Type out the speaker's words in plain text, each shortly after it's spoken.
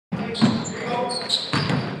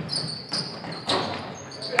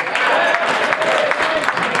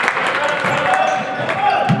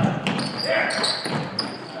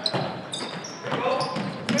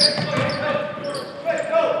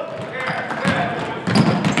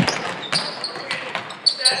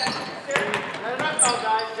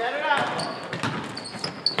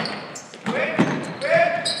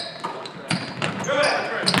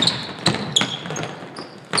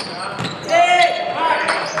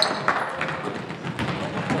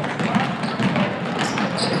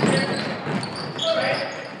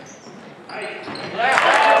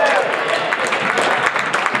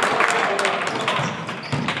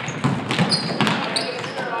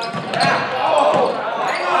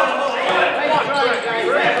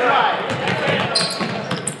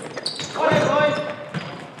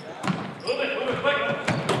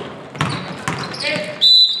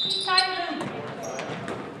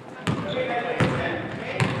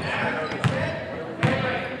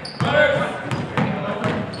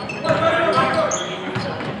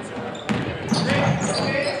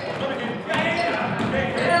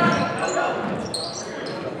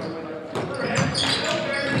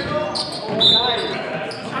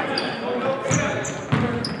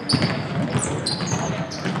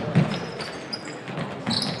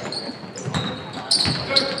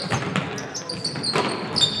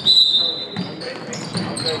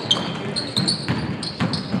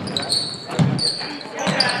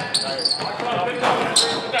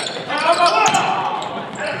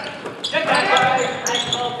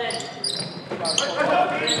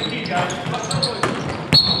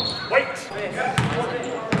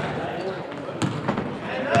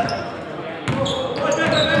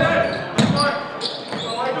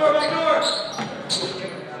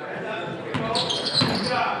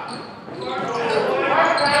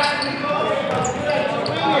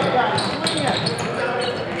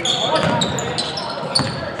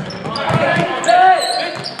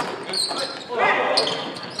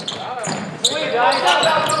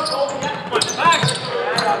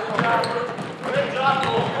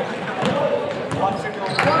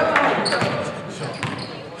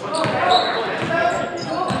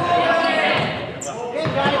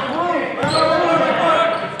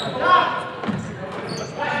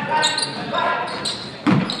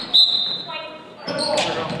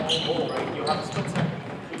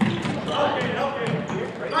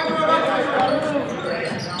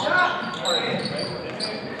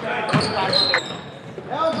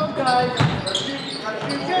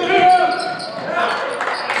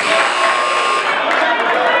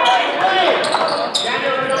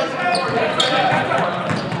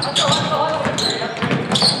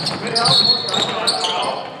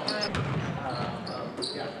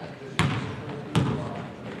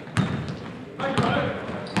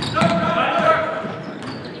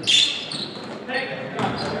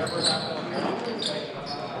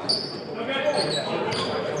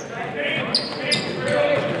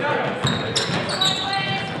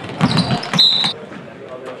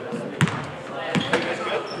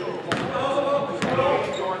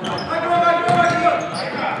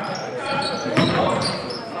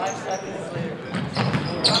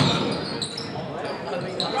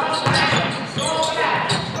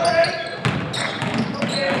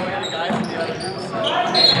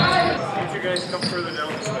guys come further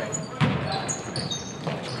down this way.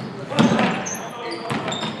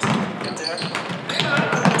 Get there.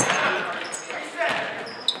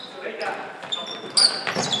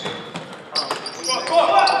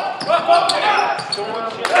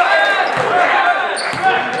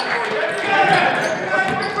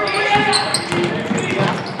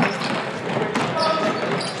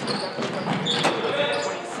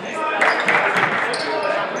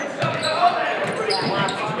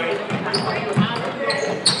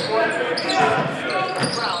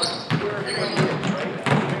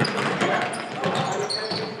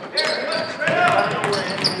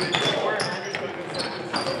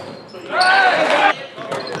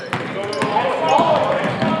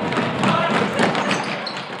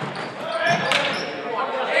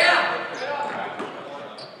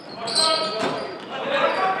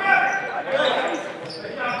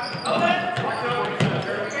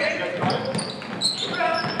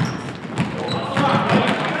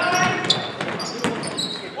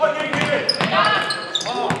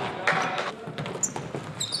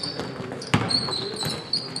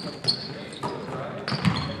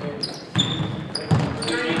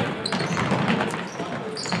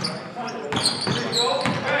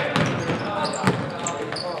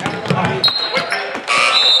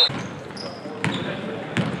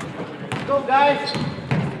 Go, guys.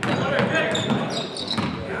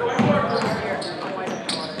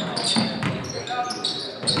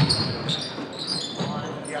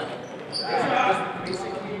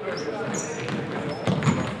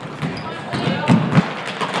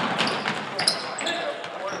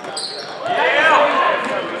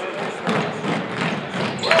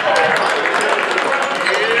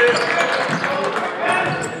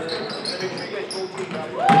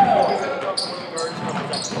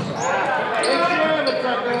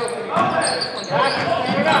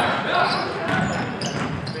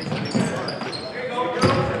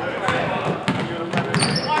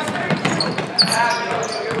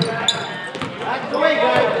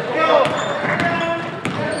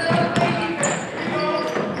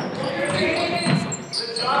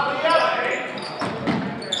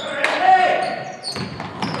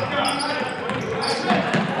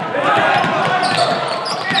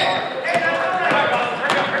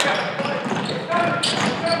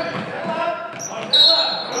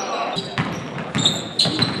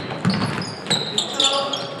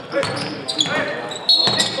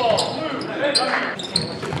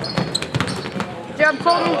 Jump,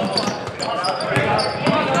 Portage.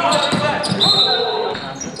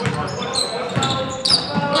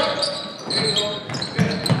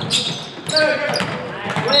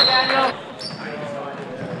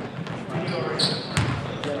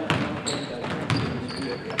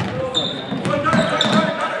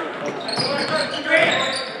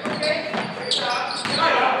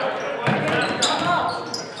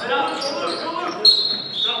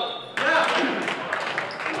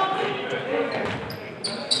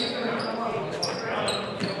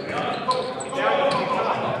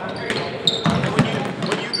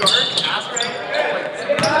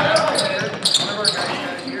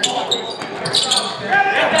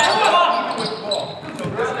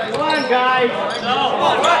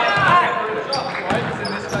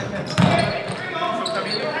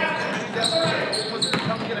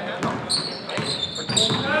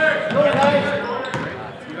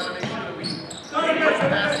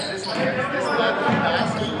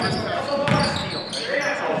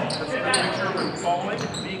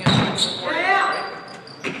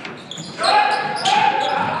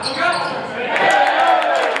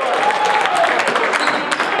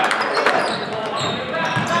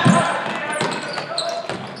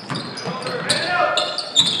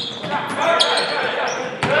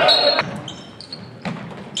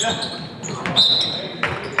 Yeah.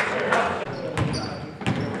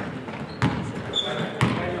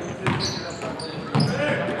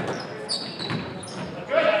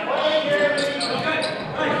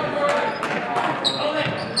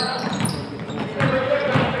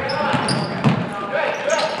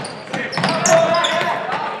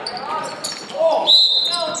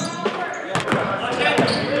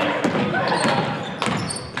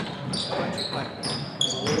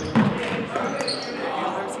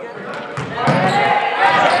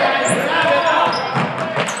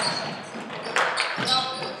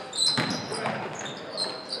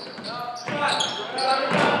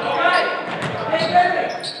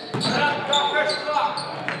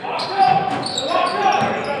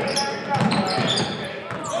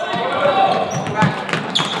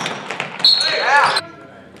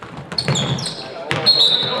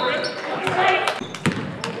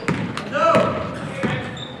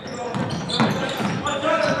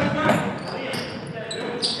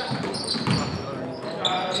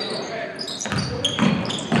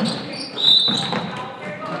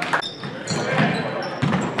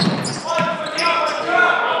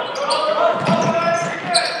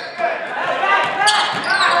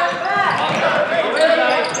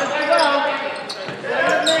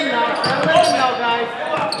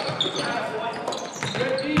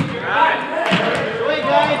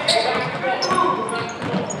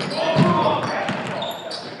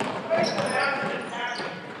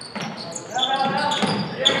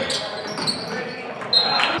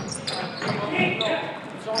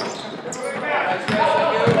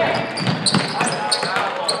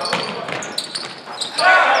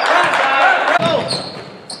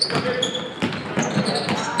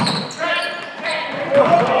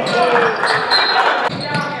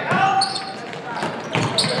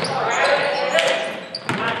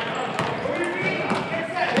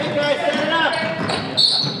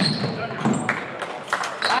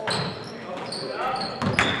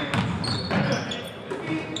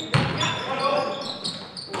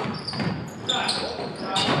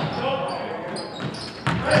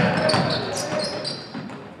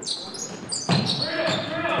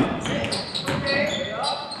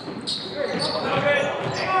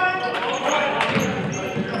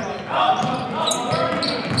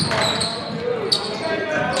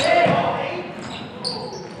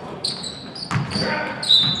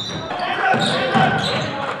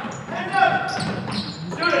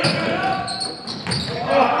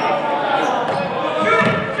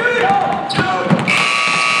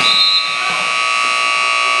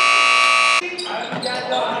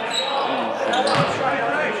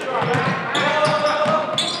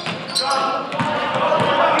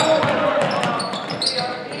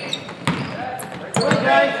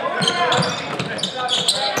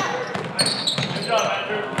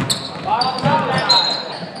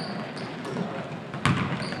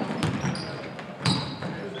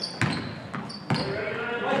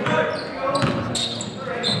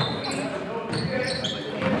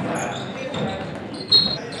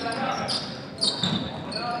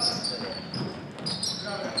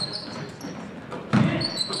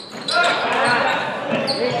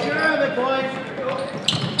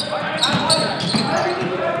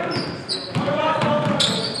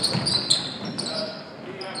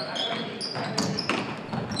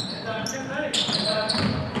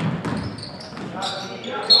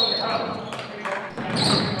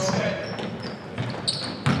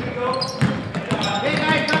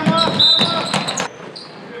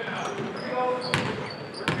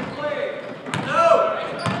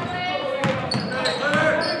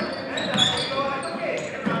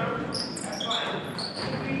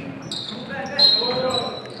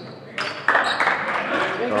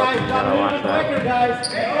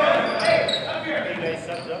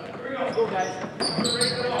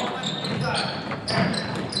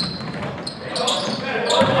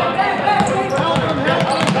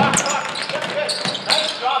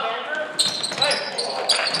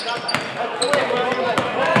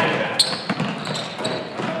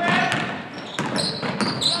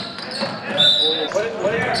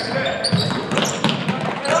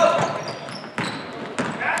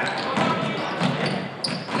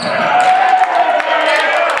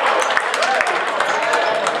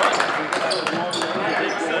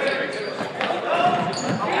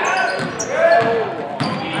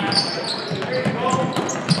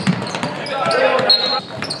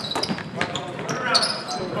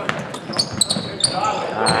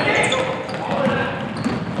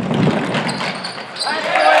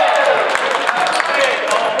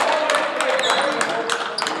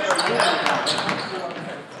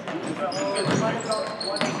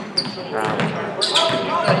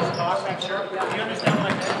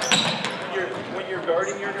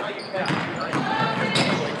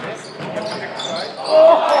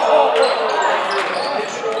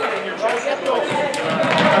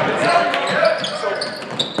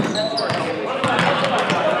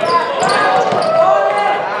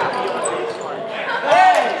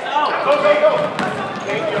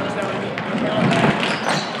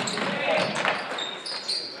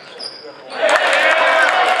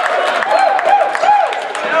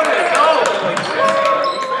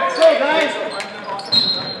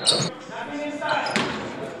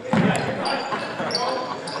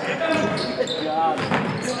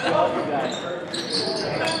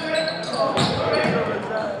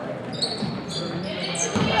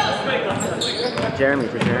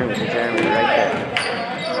 Jeremy, right there.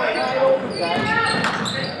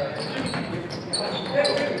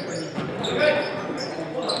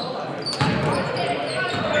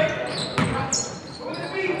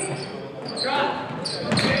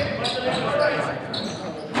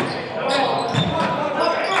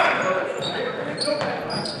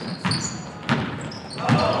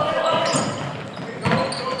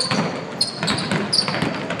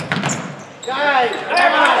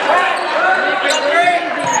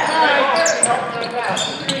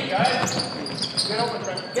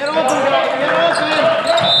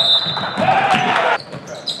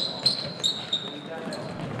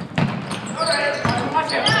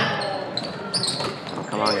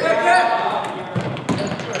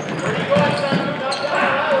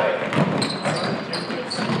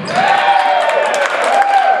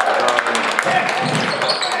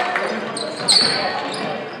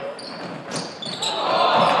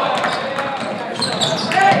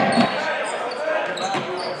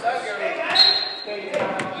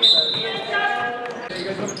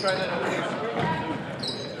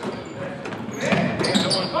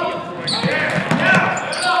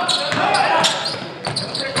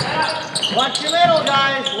 Watch your middle,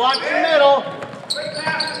 guys. Watch your middle.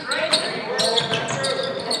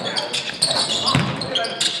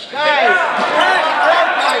 Guys,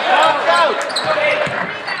 watch out.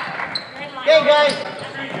 Okay, guys.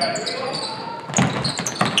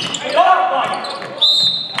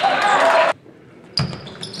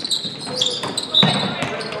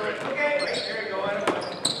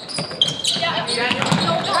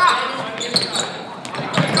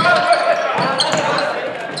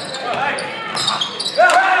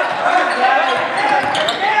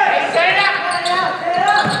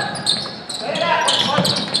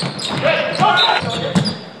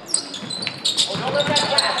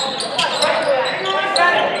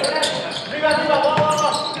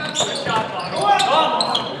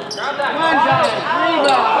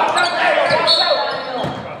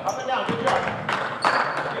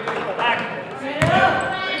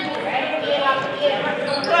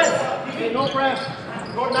 No press.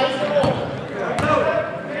 Go nice and low.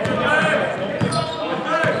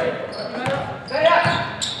 Stay up.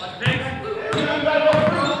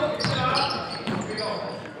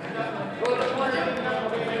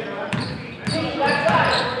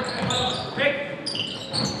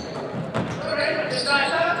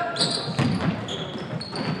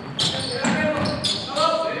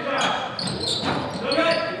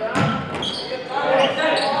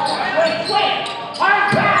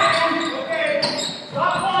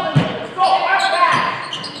 Let's go!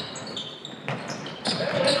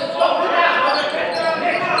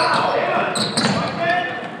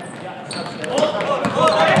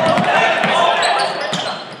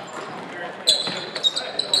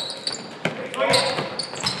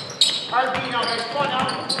 Hard beat now, guys. Come on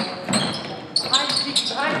now. Behind Tiki,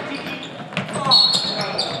 behind Tiki.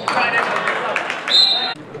 Try next one.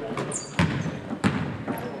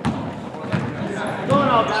 Go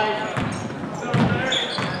now, guys.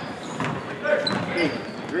 Hey,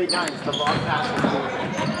 grade 9, it's the long pass.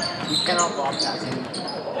 We cannot long pass him.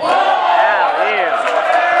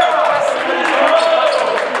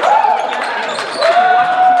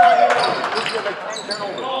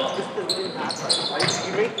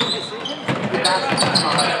 You make good decisions, you pass it.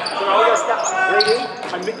 So now we got to step up. Grade 8,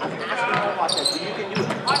 I'm asking all about that, so you can do it.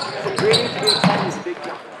 So grade 8 to grade 10 is a big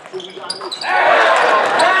jump. So we got to make sure.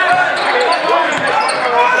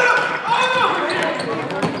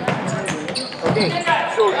 Okay,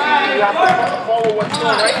 so you have to follow what's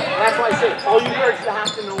going right. And that's why I say all you nerds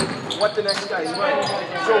have to know what the next guy is running.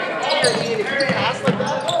 So here, Ian, if you pass like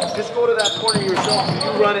that, just go to that corner yourself,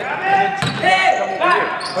 you run it, and then come over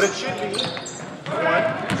here. But it should be 1, 2,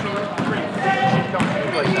 3. It should come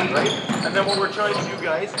through like that, right? And then what we're trying to do,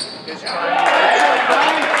 guys, is try and make it like that.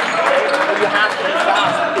 But you have to be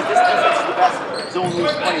fast because this defense is the best zone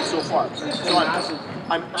we've played so far. So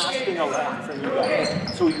I'm asking a lot from you guys.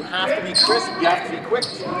 So you have to be crisp, you have to be quick.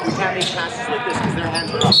 We can't make passes like this because their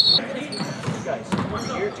hands are up. You guys,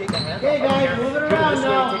 here, take a hand okay, up. guys, move it around this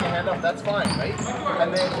now. way, take a hand up, that's fine, right?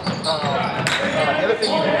 And then the other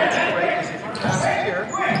thing you can do too, right, is if you pass here,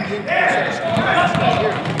 you can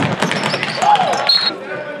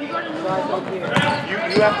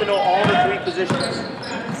you have to know all the 3 positions.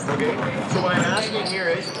 Okay? So what I'm asking here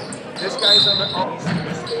is, this guy's on the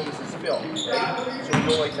he stays his fill, right? So we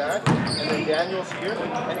go like that, and then Daniel's here,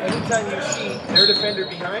 and anytime you see their defender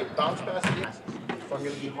behind, bounce pass it in. So I'm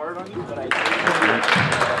going to be hard on you, but I think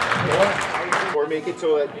or make it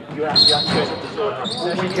so that you guys have to show it.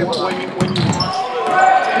 When you watch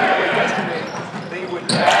yesterday, they would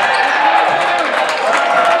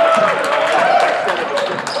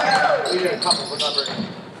we did a couple, but not very.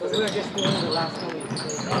 So we're just doing the last one.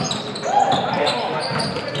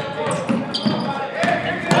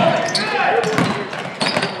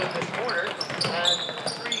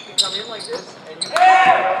 Like this, and you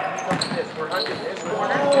come to this. We're hunting this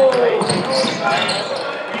corner, right? We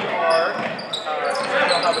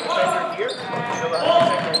still have a defender here, still have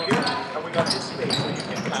a defender here, and we got this space, so you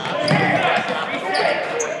can pass.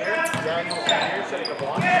 Daniel's here, setting a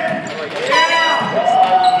block, and like this,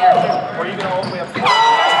 sliding here too, or you can all the way up to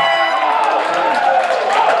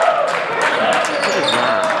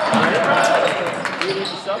you need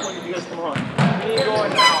to sub when you guys come on. We need to go in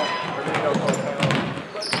now. We're going to go.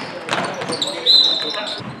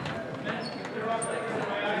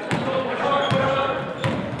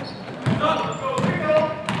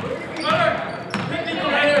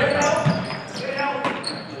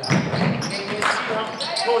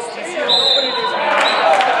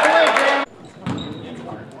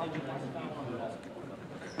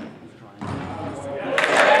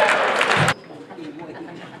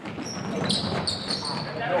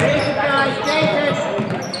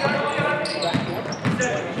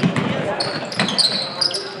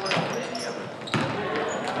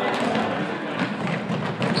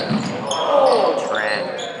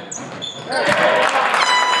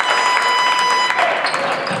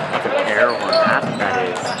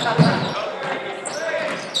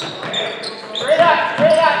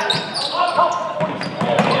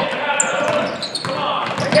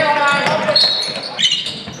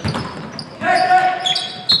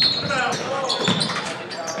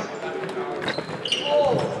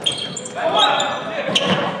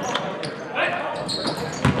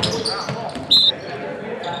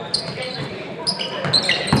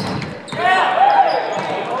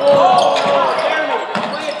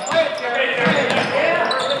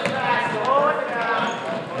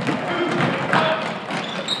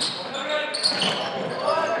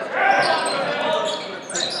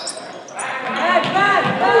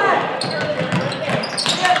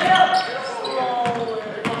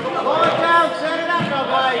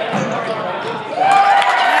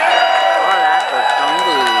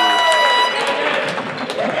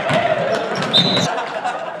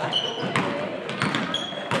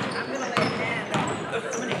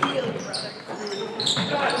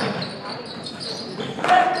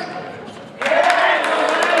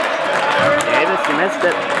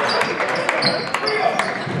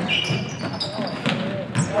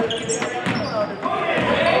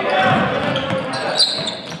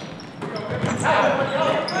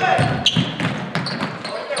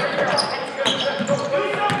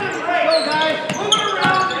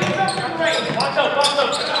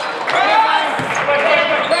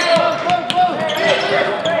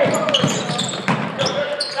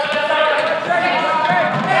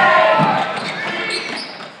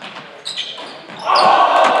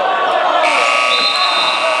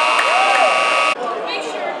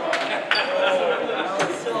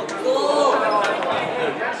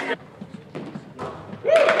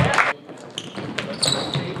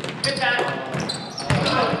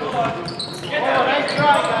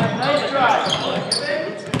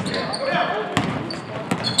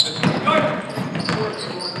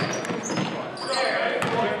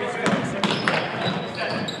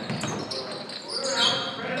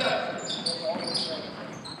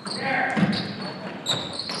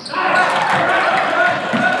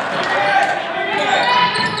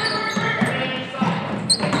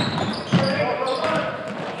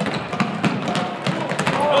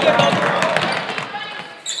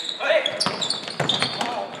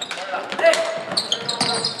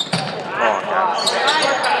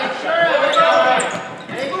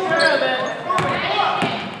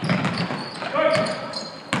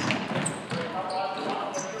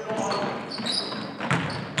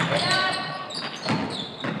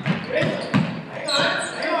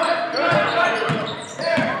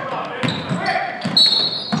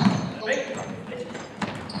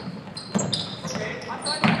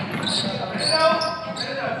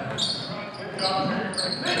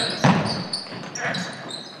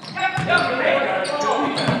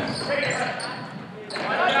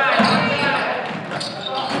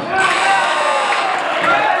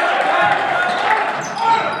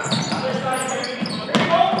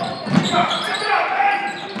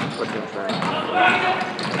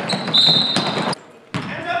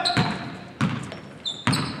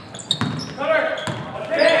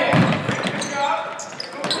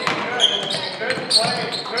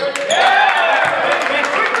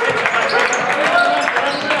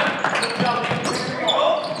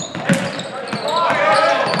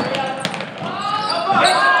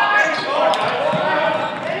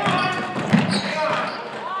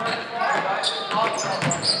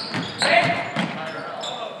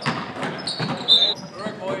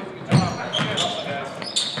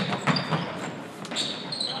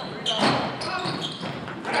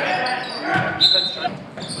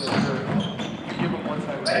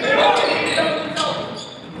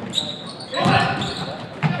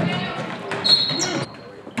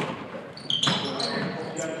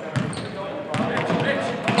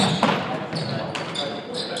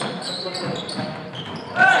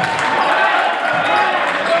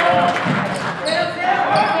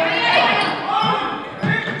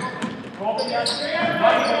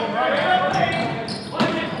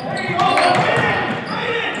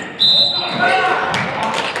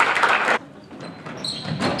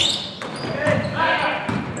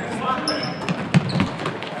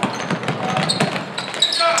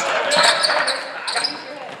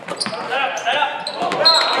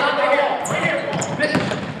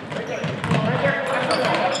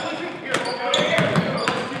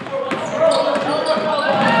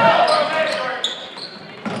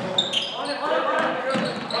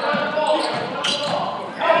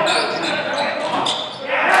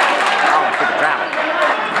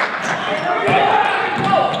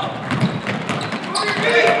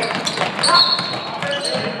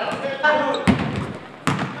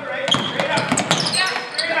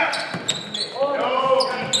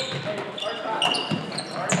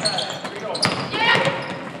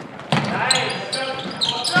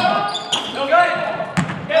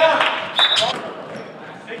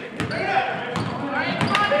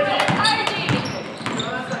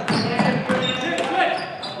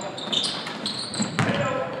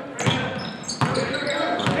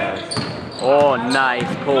 Oh,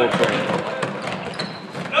 nice pull thing.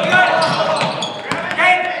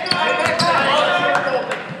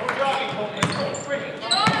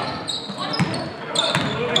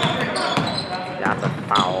 That's a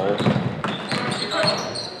foul.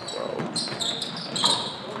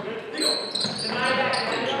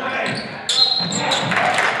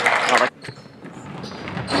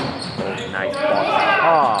 Nice box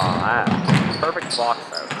out. Oh, perfect box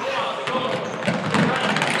out.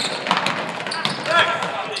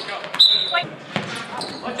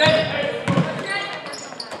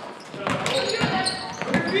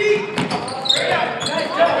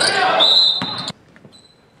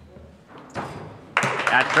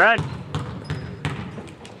 That's good.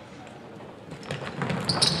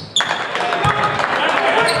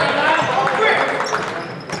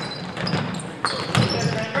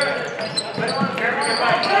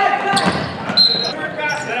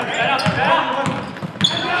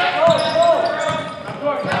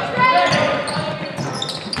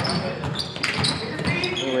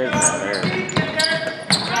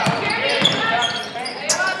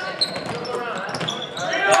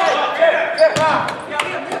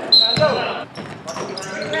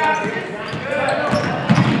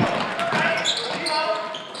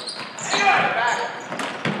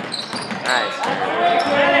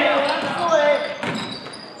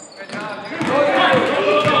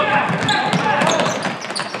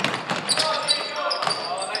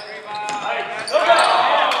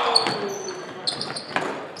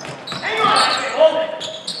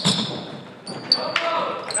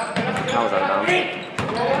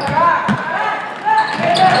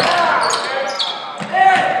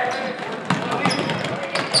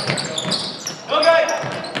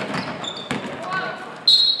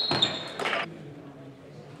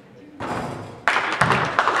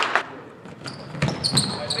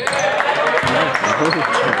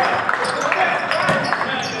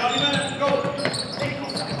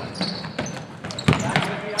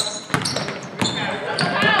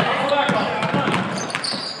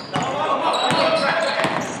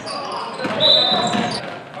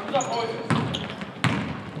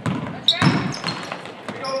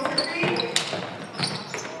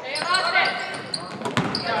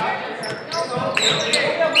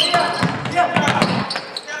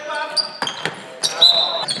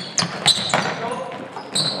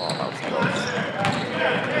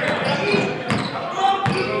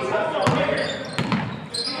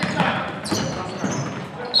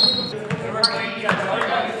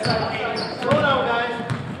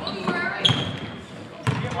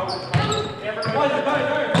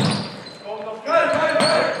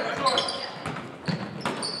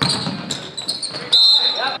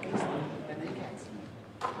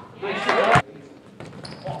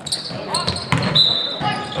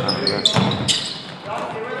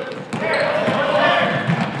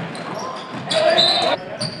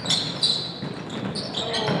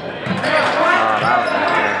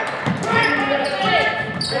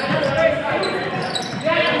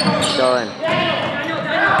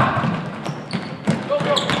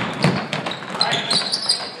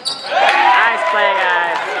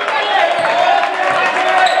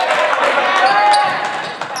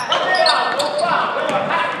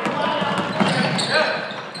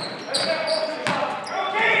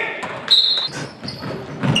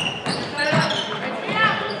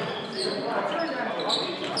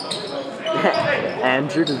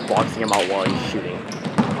 Andrew just boxing him out while he's shooting.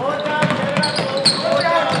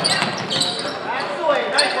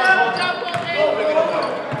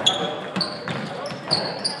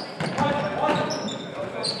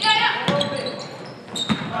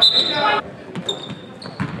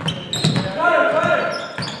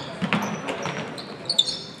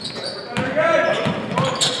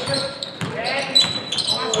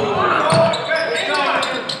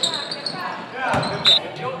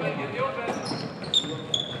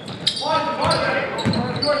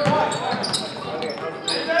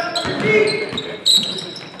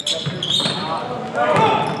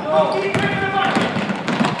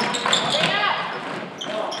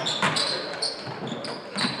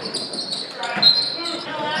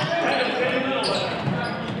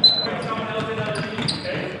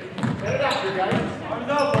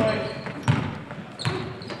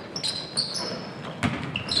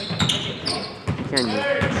 Can you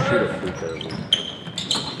shoot a free throw?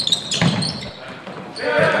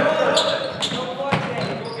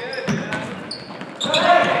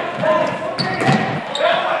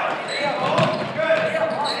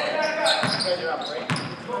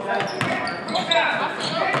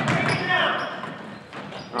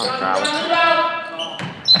 Oh, foul.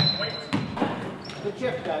 Good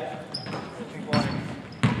chip, guys.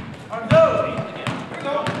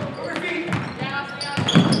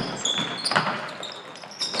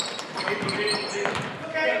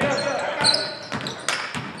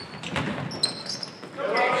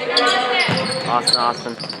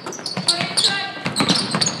 Austin.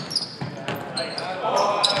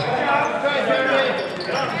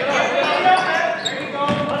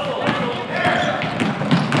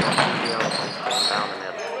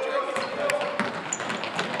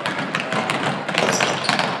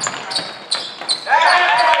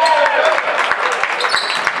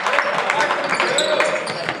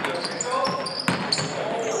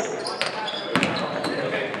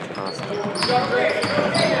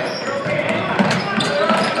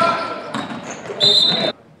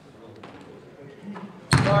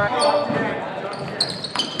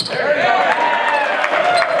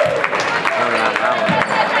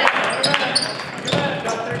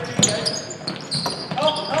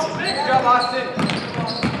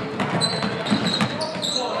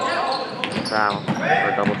 Foul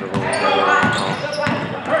or double dribble.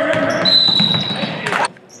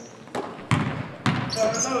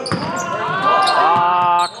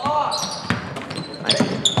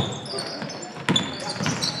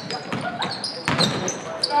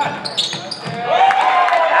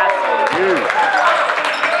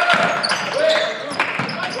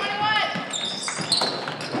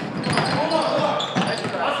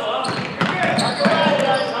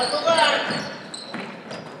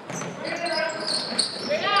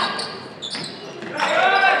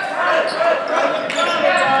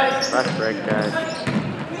 That's break, guys.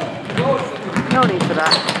 No need for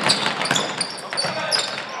that.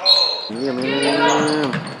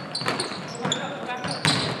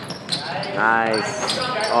 Nice.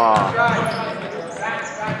 Oh.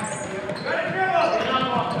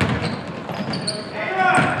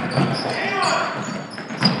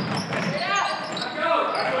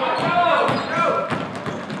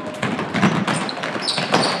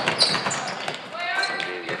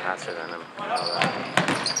 Faster than him.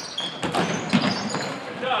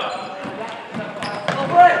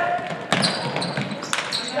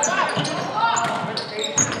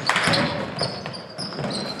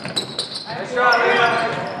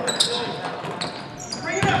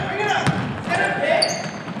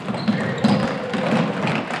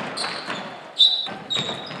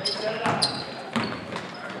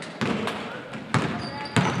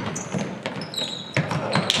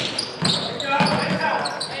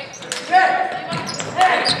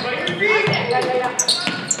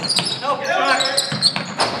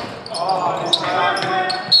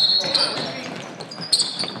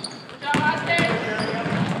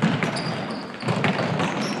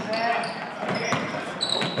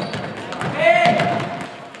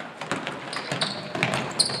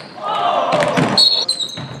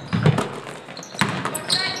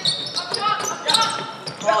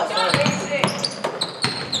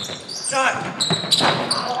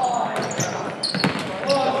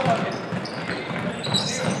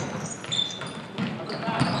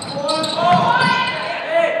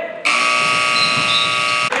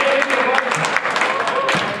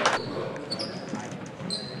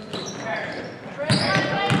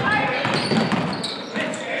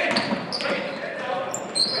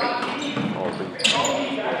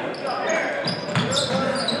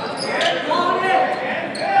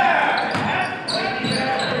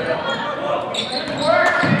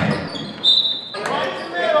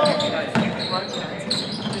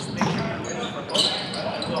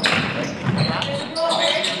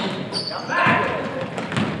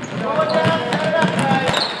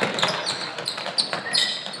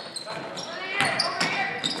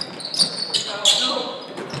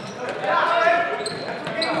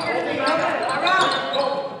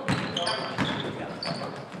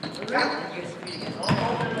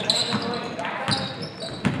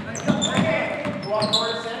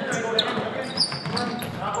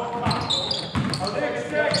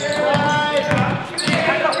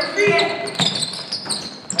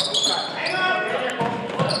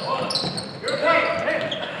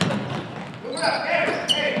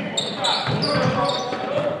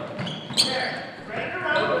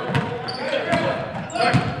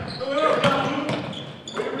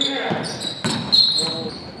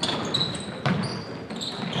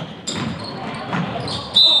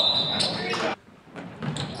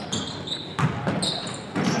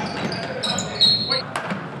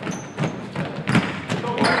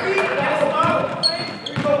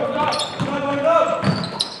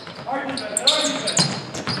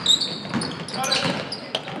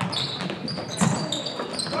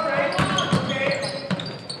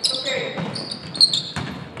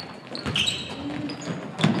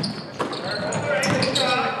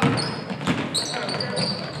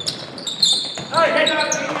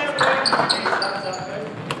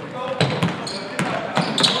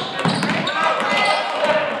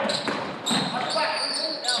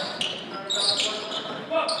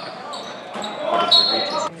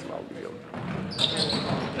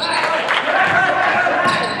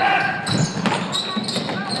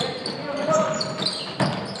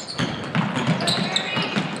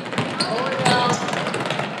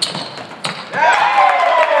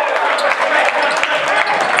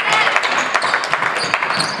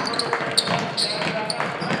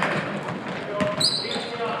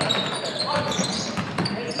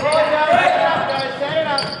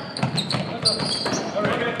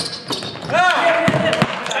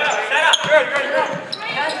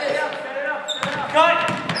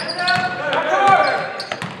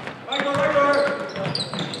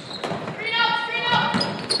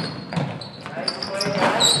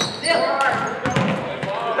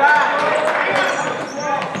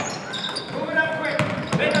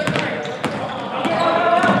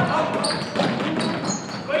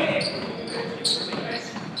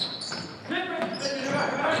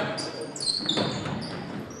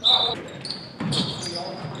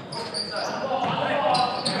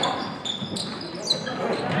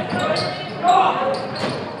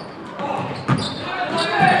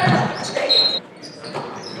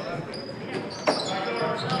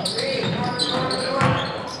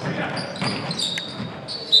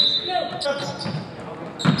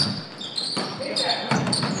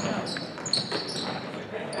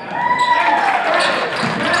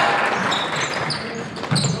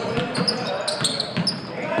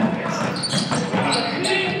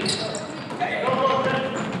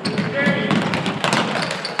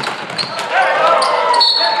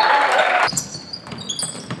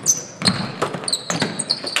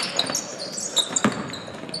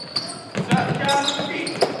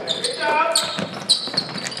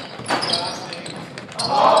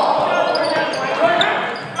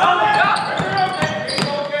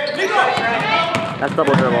 Last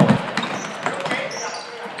double dribble.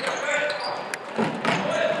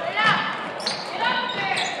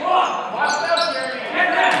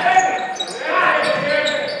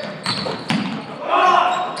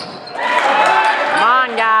 Come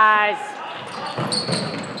on, guys.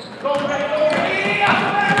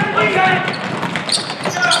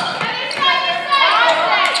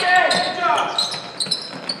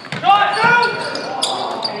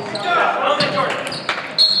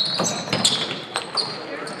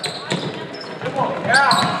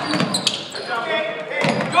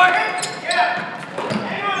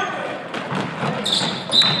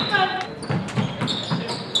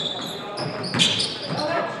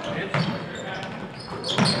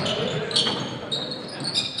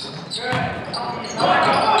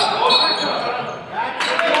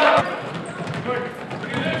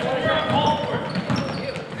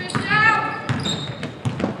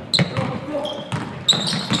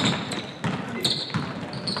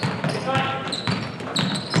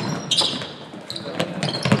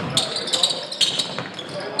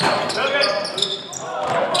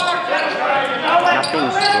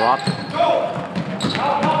 Nothing's dropped.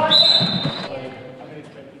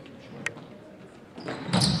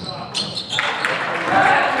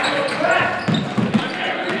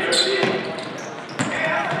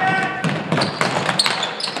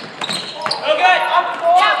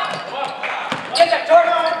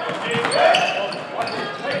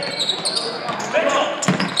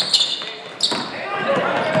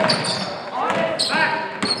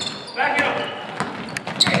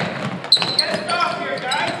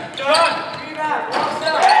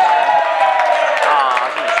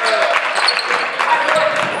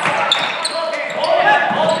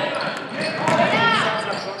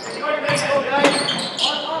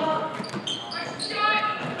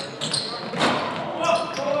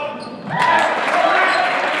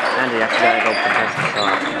 And you actually gotta go contest the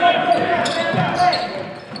shot.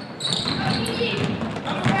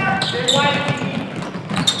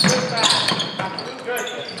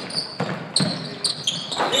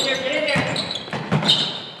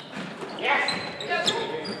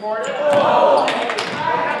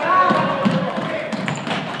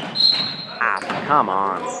 Ah, come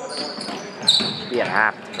on. Should be at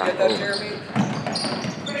half. It's back over.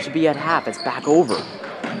 Should be at half. It's back over.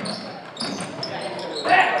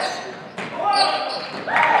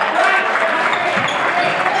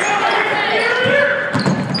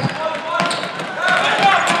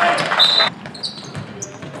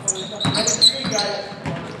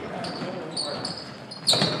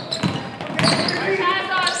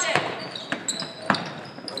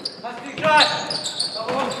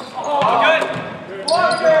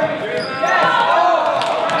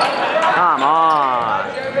 Come on.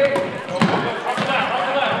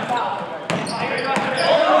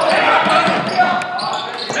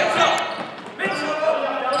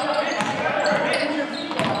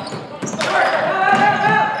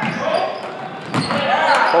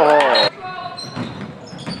 Oh.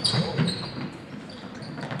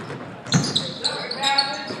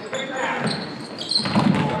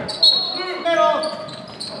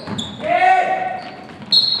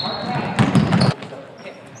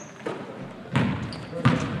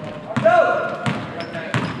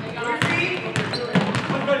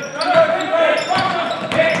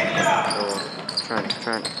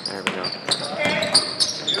 Turn. There we go.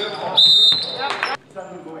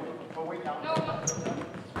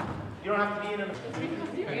 You don't have to be in a...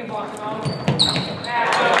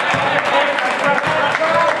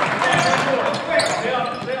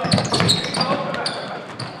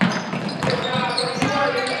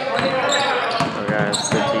 Oh guys,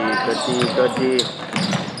 good D.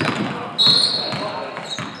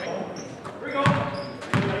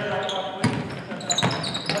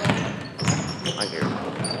 Thank you.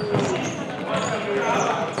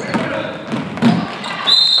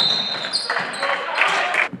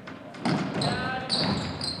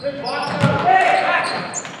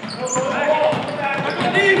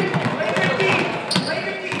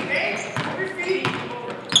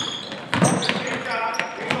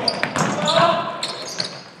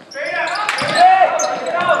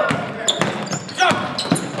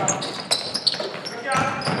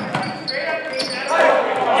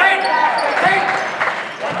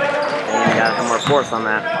 Force on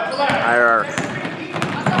that.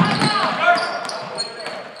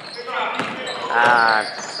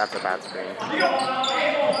 That's a bad screen.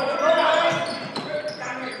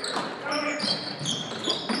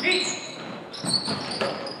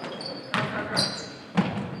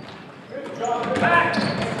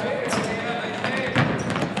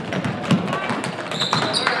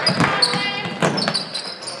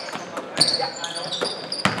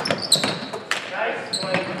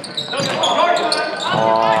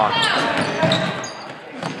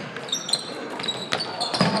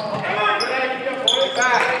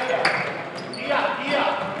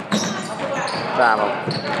 battle.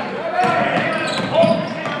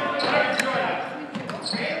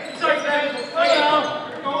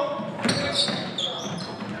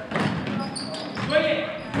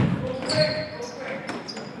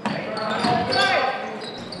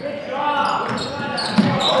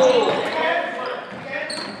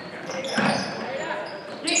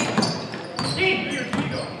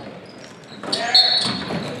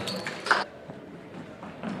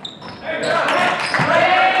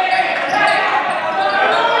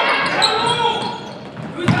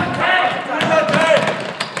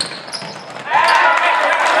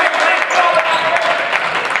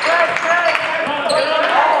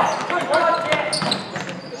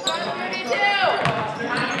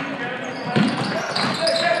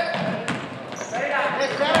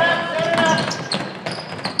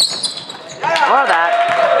 More of that.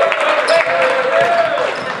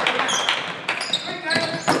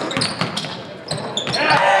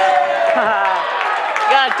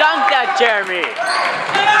 You gotta dunk that, Jeremy.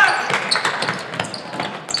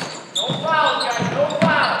 No foul, guys. No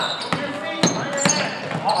foul. Your feet on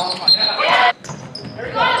your head. There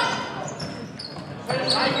you go.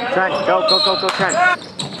 Trent, go, Trent.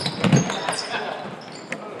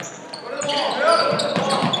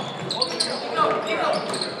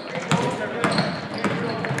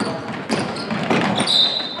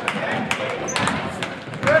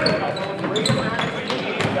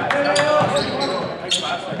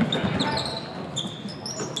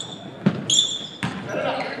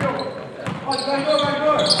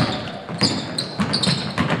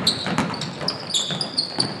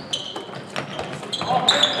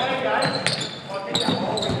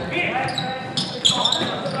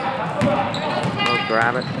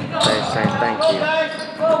 Grab it. Say thank you.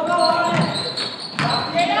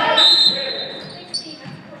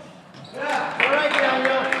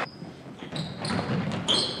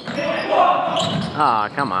 Oh,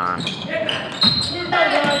 come on.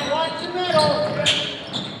 Watch the middle.